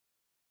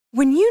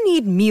When you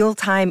need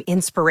mealtime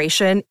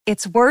inspiration,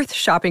 it's worth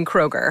shopping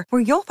Kroger,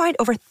 where you'll find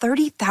over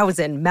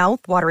 30,000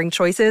 mouth-watering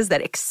choices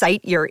that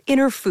excite your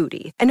inner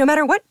foodie. And no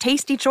matter what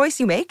tasty choice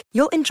you make,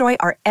 you'll enjoy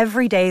our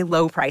everyday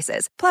low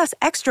prices, plus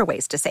extra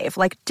ways to save,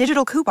 like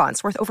digital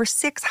coupons worth over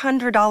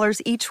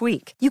 $600 each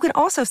week. You can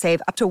also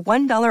save up to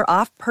 $1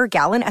 off per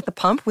gallon at the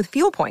pump with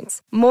fuel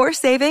points. More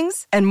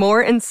savings and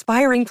more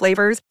inspiring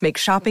flavors make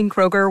shopping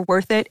Kroger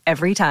worth it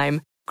every time.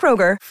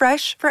 Kroger,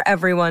 fresh for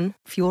everyone.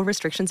 Fuel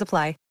restrictions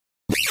apply.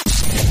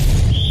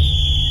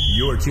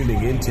 You're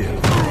tuning into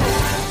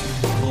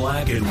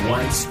Black and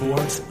White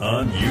Sports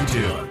on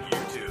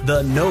YouTube.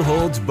 The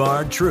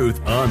no-holds-barred truth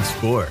on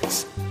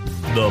sports.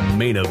 The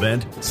main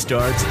event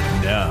starts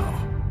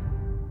now.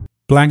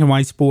 Black and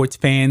White Sports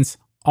fans,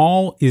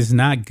 all is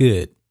not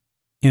good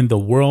in the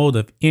world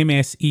of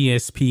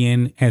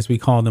MSESPN, as we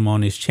call them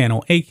on this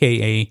channel,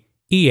 aka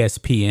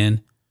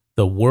ESPN,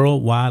 the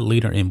worldwide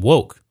leader in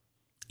woke.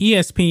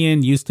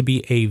 ESPN used to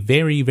be a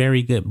very,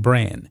 very good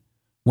brand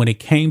when it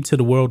came to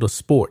the world of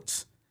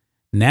sports.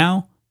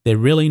 Now, they're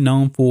really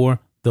known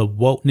for the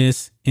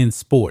wokeness in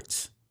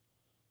sports.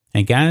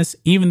 And guys,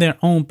 even their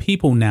own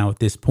people now at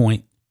this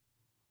point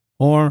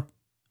are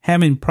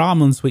having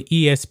problems with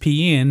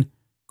ESPN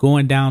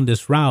going down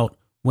this route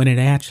when it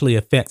actually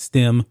affects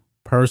them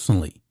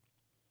personally.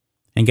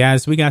 And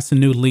guys, we got some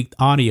new leaked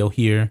audio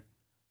here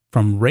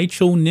from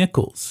Rachel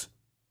Nichols,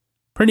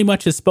 pretty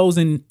much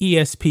exposing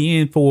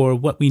ESPN for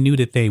what we knew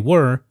that they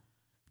were,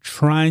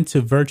 trying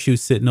to virtue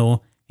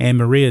signal, and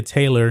Maria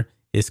Taylor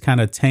is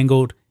kind of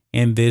tangled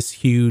in this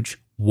huge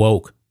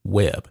woke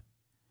web.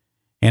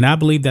 And I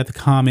believe that the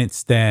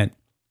comments that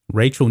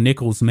Rachel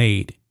Nichols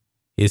made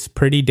is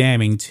pretty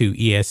damning to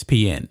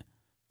ESPN,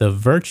 the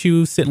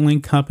virtue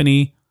signaling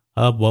company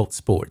of woke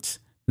sports.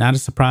 Not a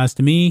surprise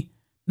to me,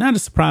 not a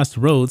surprise to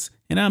Rhodes,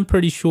 and I'm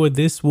pretty sure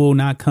this will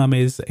not come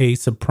as a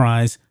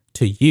surprise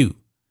to you.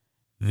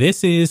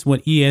 This is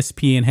what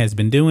ESPN has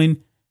been doing.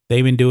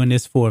 They've been doing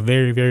this for a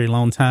very, very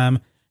long time.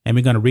 And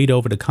we're going to read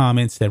over the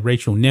comments that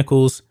Rachel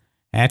Nichols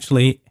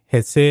actually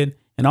had said.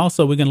 And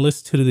also we're going to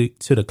listen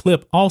to the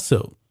clip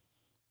also,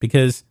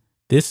 because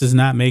this does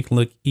not make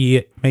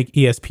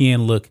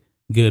ESPN look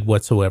good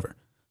whatsoever.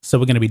 So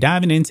we're going to be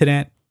diving into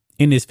that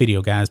in this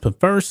video, guys. But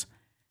first,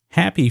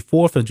 happy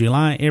 4th of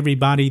July,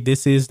 everybody.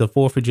 This is the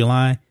 4th of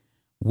July.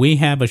 We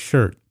have a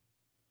shirt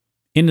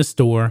in the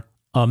store,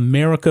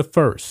 America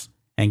First.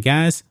 And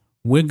guys,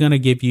 we're going to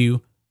give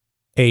you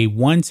a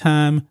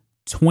one-time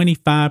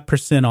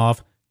 25%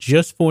 off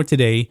just for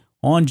today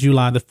on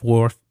July the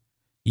 4th.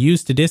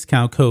 Use the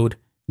discount code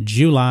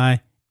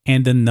July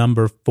and the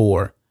number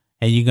 4,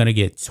 and you're going to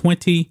get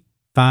 25%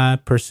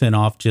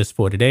 off just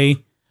for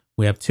today.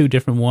 We have two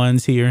different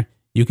ones here.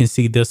 You can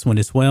see this one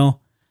as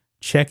well.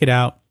 Check it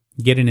out.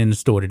 Get it in the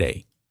store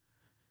today.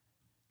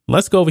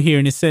 Let's go over here,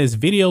 and it says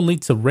video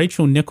leaked to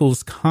Rachel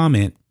Nichols'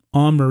 comment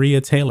on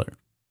Maria Taylor.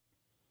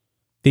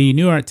 The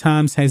New York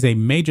Times has a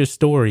major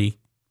story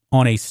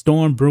on a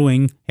storm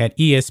brewing at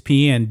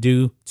ESPN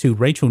due to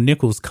Rachel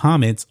Nichols'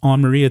 comments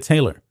on Maria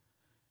Taylor.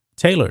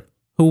 Taylor,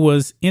 who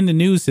was in the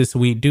news this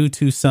week due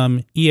to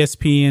some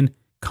ESPN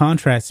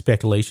contract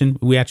speculation,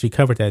 we actually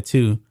covered that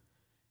too,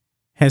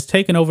 has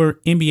taken over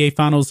NBA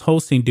Finals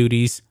hosting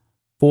duties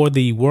for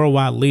the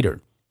worldwide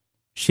leader.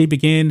 She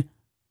began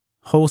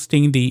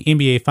hosting the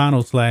NBA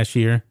Finals last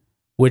year,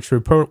 which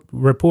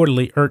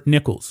reportedly irked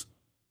Nichols.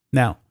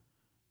 Now,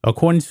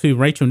 according to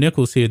Rachel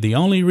Nichols here, the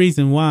only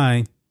reason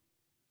why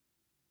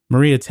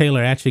Maria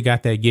Taylor actually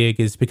got that gig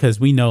is because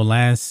we know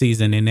last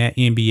season in that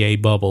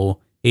NBA bubble,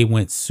 it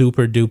went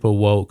super duper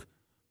woke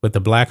with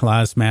the Black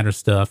Lives Matter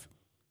stuff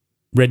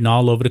written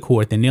all over the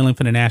court. They're kneeling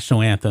for the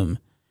national anthem.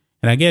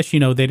 And I guess, they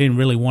didn't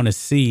really want to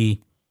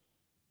see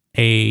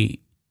a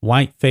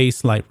white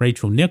face like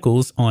Rachel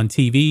Nichols on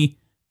TV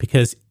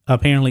because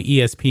apparently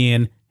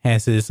ESPN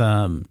has this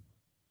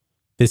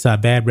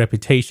bad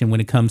reputation when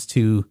it comes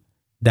to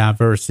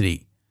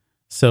diversity.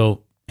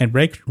 So, and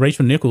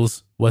Rachel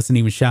Nichols wasn't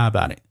even shy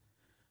about it.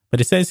 But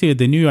it says here,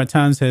 the New York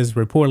Times has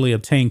reportedly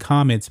obtained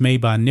comments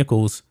made by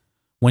Nichols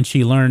when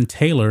she learned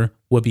Taylor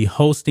would be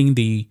hosting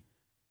the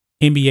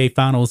NBA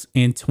Finals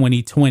in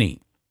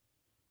 2020.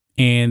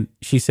 And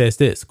she says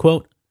this,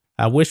 quote,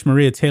 "I wish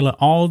Maria Taylor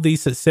all the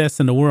success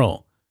in the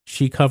world.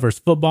 She covers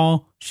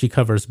football. She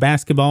covers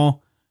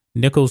basketball,"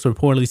 Nichols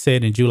reportedly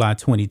said in July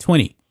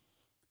 2020.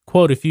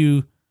 Quote, "If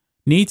you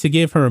need to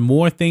give her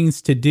more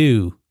things to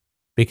do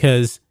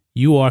because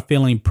you are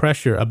feeling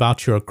pressure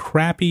about your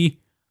crappy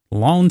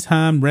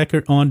long-time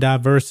record on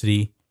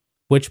diversity,"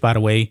 which, by the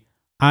way,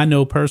 I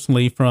know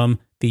personally from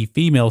the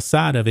female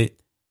side of it,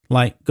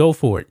 like, go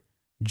for it.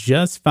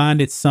 Just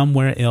find it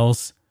somewhere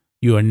else.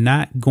 You are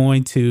not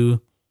going to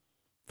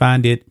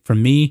find it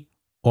from me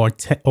or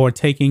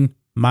taking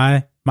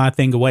my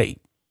thing away.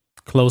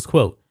 Close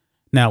quote.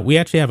 Now, we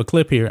actually have a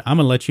clip here. I'm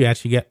going to let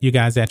you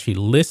guys actually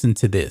listen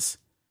to this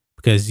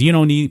because you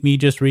don't need me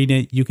just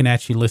reading it. You can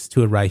actually listen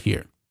to it right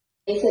here.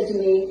 They said to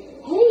me,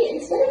 "Hey,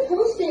 instead of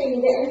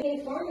hosting the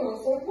NBA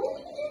Finals, why don't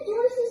you do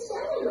Doris'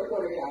 silent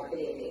reporter job for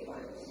the NBA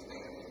Finals?"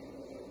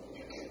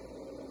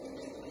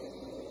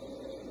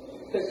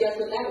 Because guess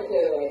what that would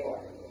clear the way for?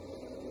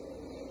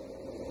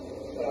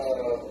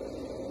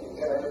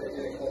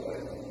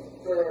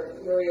 For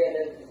Maria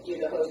to do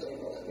the hosting.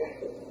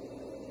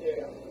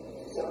 Yeah.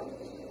 So,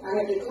 I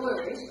have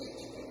declined.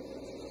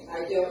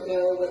 I don't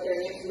know what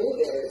their next move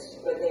is,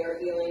 but they are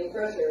feeling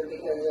pressure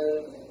because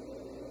of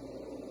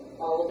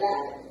all of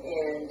that.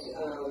 And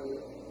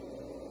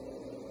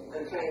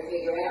I'm trying to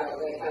figure out,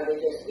 like, how to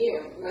just,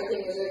 my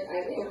thing is that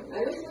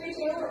I wish Maria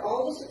Taylor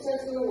all the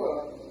success in the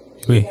world.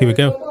 Here we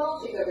go.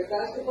 Football, she covers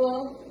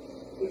basketball.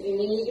 If you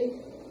need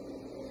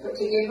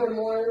to give her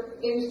more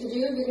things to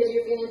do because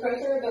you're feeling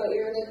pressure about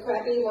your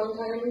crappy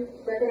long-time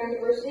record on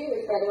diversity,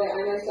 which, by the way,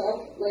 I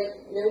myself,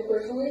 know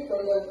personally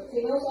from the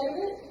female side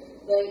of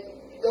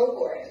it, go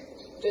for it.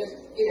 Just,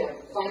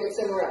 find it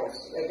somewhere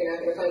else. You're not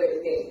going to find it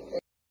with me.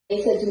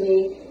 They said to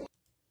me...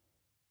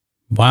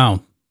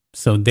 Wow.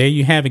 So there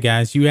you have it,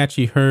 guys. You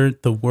actually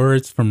heard the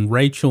words from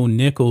Rachel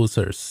Nichols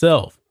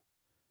herself.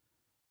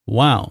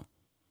 Wow.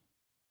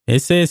 It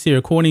says here,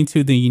 according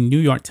to the New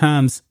York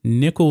Times,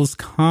 Nichols'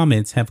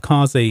 comments have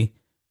caused a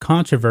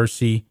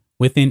controversy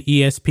within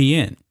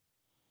ESPN.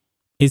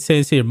 It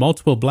says here,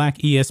 multiple black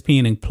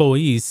ESPN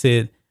employees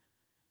said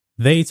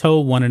they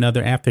told one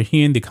another after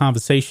hearing the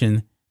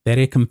conversation that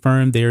it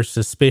confirmed their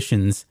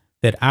suspicions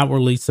that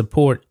outwardly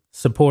support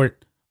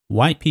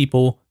white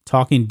people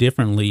talking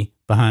differently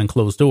behind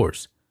closed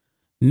doors.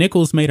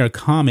 Nichols made her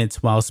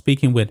comments while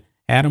speaking with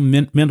Adam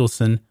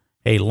Mendelson,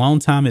 a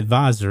longtime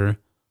advisor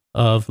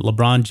of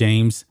LeBron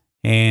James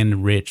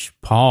and Rich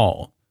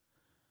Paul.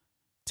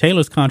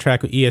 Taylor's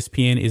contract with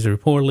ESPN is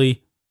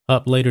reportedly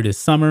up later this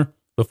summer.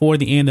 Before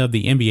the end of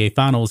the NBA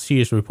Finals, she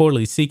is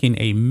reportedly seeking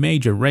a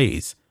major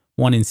raise,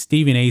 wanting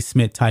Stephen A.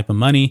 Smith type of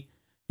money.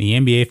 The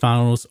NBA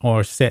Finals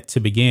are set to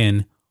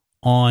begin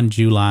on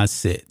July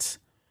 6th.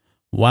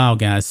 Wow,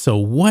 guys. So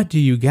what do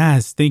you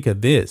guys think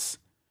of this?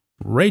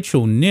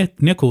 Rachel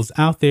Nichols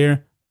out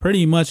there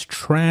pretty much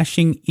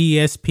trashing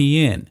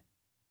ESPN.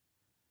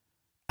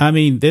 I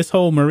mean, this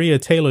whole Maria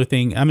Taylor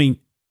thing,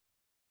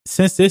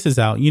 since this is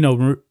out,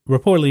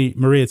 reportedly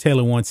Maria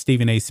Taylor wants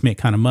Stephen A. Smith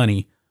kind of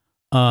money.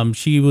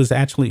 She's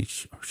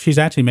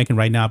actually making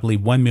right now, I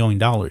believe, $1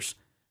 million.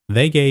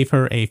 They gave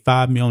her a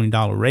 $5 million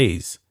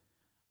raise.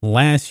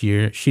 Last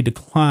year, she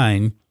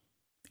declined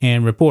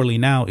and reportedly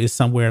now is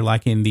somewhere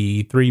like in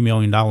the $3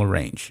 million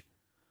range.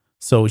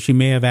 So she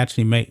may have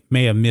actually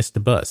may have missed the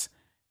bus.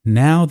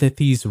 Now that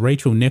these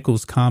Rachel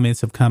Nichols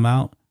comments have come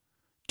out,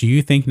 do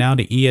you think now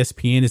the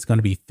ESPN is going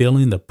to be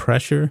feeling the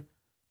pressure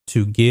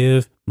to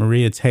give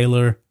Maria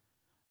Taylor,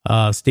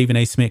 Stephen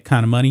A. Smith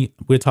kind of money?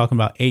 We're talking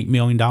about $8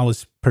 million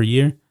per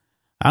year.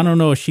 I don't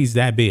know if she's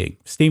that big.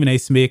 Stephen A.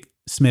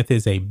 Smith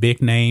is a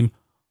big name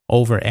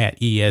over at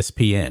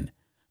ESPN.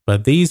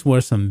 But these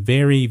were some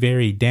very,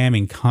 very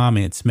damning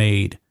comments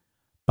made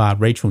by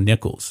Rachel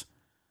Nichols.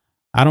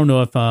 I don't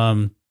know if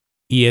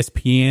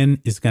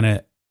ESPN is going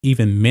to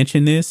even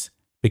mention this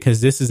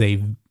because this is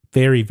a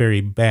very,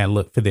 very bad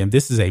look for them.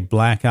 This is a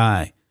black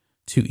eye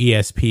to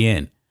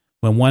ESPN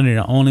when one of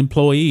their own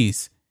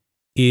employees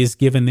is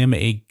giving them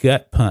a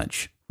gut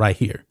punch right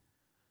here.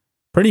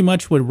 Pretty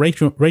much what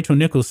Rachel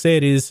Nichols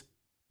said is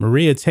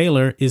Maria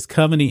Taylor is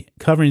covering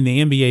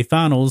the NBA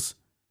Finals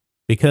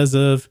because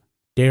of,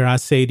 dare I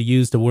say, to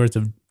use the words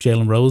of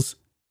Jalen Rose,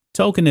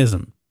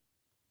 tokenism.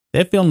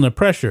 They're feeling the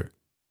pressure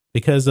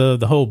because of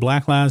the whole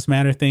Black Lives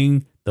Matter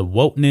thing, the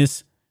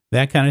wokeness,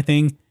 that kind of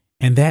thing.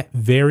 And that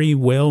very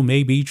well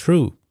may be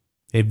true.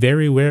 It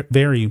very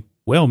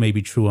well may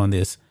be true on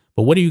this.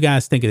 But what do you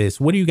guys think of this?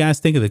 What do you guys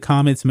think of the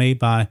comments made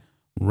by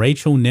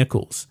Rachel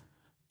Nichols?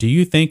 Do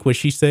you think what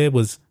she said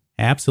was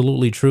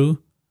absolutely true?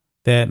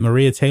 That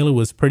Maria Taylor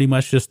was pretty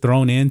much just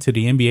thrown into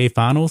the NBA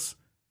Finals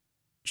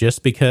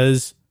just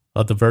because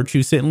of the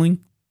virtue signaling,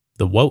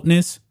 the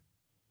wokeness?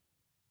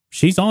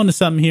 She's on to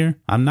something here.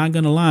 I'm not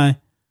going to lie,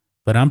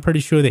 but I'm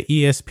pretty sure that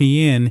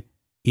ESPN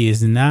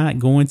is not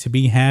going to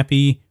be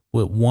happy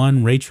with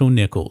one Rachel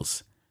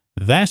Nichols.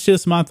 That's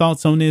just my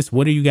thoughts on this.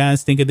 What do you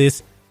guys think of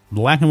this,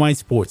 Black and White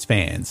Sports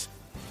fans?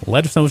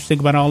 Let us know what you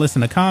think about all this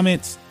in the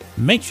comments.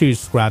 Make sure you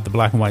subscribe to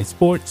Black and White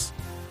Sports,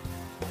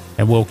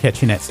 and we'll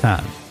catch you next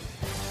time.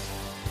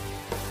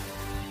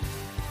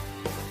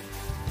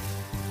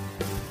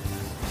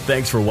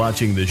 Thanks for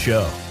watching the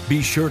show.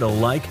 Be sure to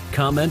like,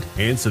 comment,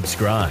 and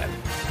subscribe.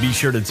 Be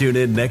sure to tune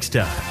in next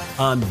time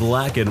on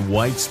Black and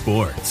White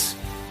Sports.